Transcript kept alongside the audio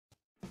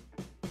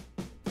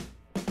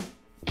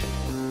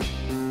Hey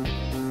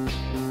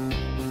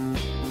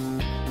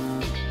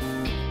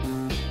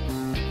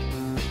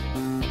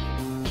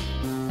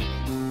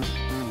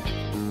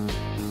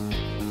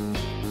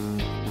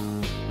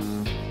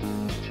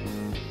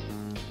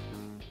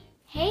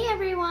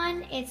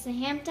everyone, it's the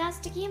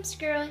Hamtastic Hamster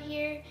Girl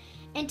here,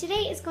 and today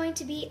is going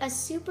to be a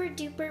super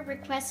duper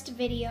request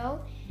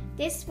video.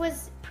 This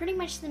was pretty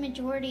much the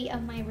majority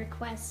of my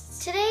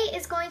requests. Today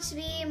is going to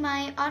be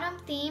my autumn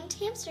themed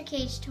hamster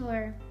cage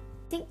tour.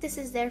 I think this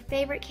is their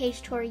favorite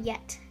cage tour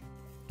yet.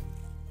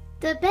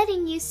 The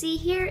bedding you see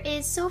here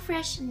is So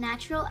Fresh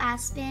natural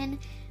aspen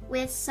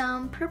with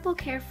some purple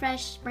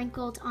Carefresh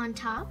sprinkled on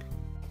top.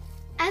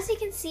 As you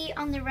can see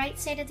on the right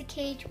side of the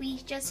cage,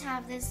 we just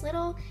have this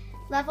little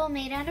level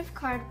made out of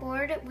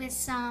cardboard with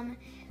some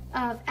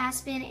of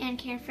aspen and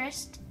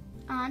Carefresh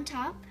on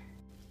top.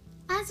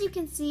 As you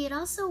can see, it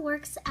also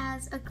works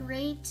as a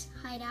great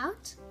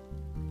hideout.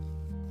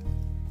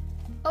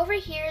 Over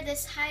here,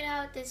 this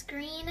hideout, this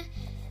green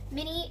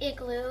mini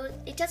igloo,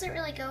 it doesn't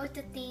really go with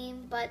the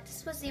theme, but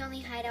this was the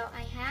only hideout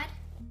I had.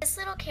 This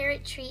little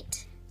carrot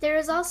treat. There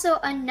is also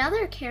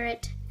another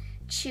carrot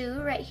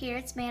chew right here.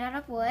 It's made out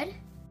of wood.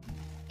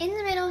 In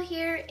the middle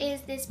here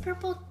is this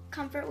purple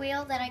comfort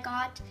wheel that I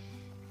got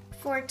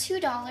for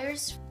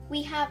 $2.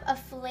 We have a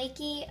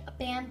flaky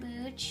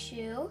bamboo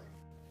chew.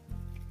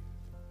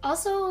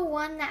 Also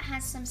one that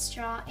has some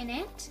straw in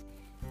it.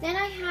 Then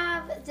I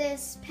have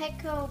this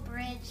Petco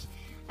bridge.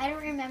 I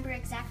don't remember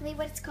exactly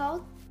what it's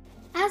called.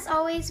 As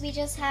always, we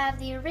just have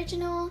the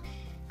original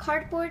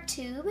cardboard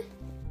tube.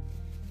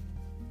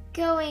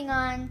 Going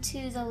on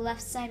to the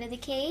left side of the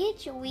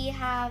cage, we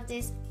have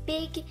this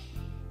big,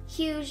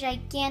 huge,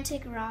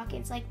 gigantic rock.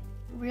 It's like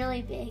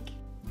really big.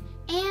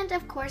 And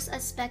of course a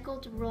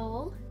speckled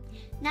roll.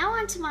 Now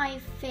onto my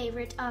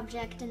favorite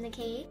object in the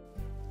cage.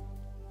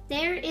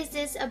 There is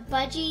this a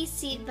budgie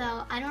seat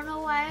belt. I don't know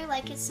why I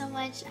like it so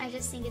much. I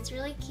just think it's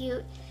really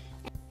cute.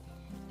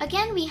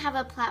 Again, we have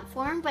a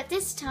platform, but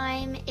this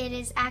time it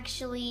is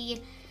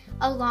actually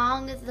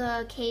along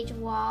the cage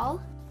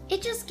wall.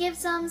 It just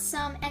gives them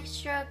some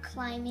extra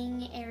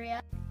climbing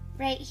area.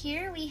 Right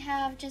here we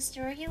have just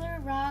a regular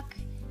rock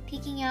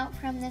peeking out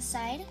from this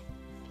side.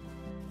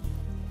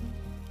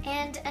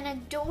 And an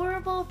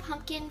adorable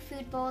pumpkin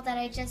food bowl that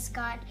I just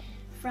got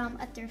from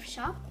a thrift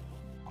shop.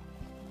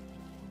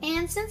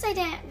 And since I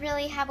didn't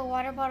really have a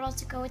water bottle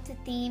to go with the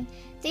theme,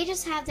 they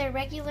just have their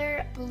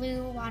regular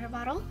blue water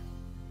bottle.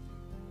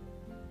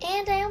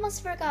 And I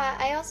almost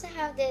forgot, I also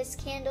have this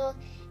candle.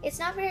 It's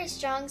not very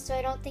strong, so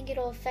I don't think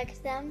it'll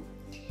affect them.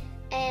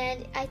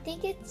 And I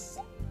think it's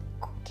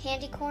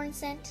candy corn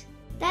scent.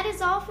 That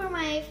is all for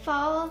my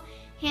fall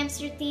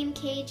hamster theme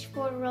cage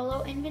for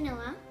Rolo and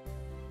Vanilla.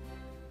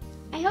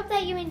 I hope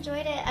that you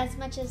enjoyed it as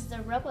much as the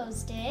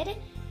Robos did.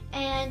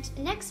 And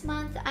next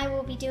month I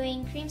will be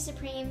doing Cream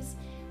Supreme's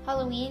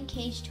Halloween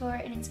cage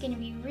tour, and it's going to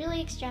be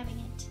really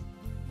extravagant.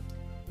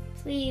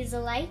 Please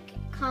like,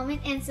 comment,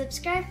 and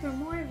subscribe for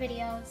more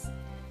videos.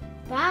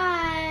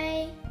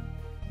 Bye!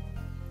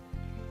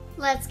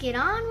 Let's get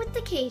on with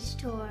the cage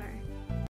tour.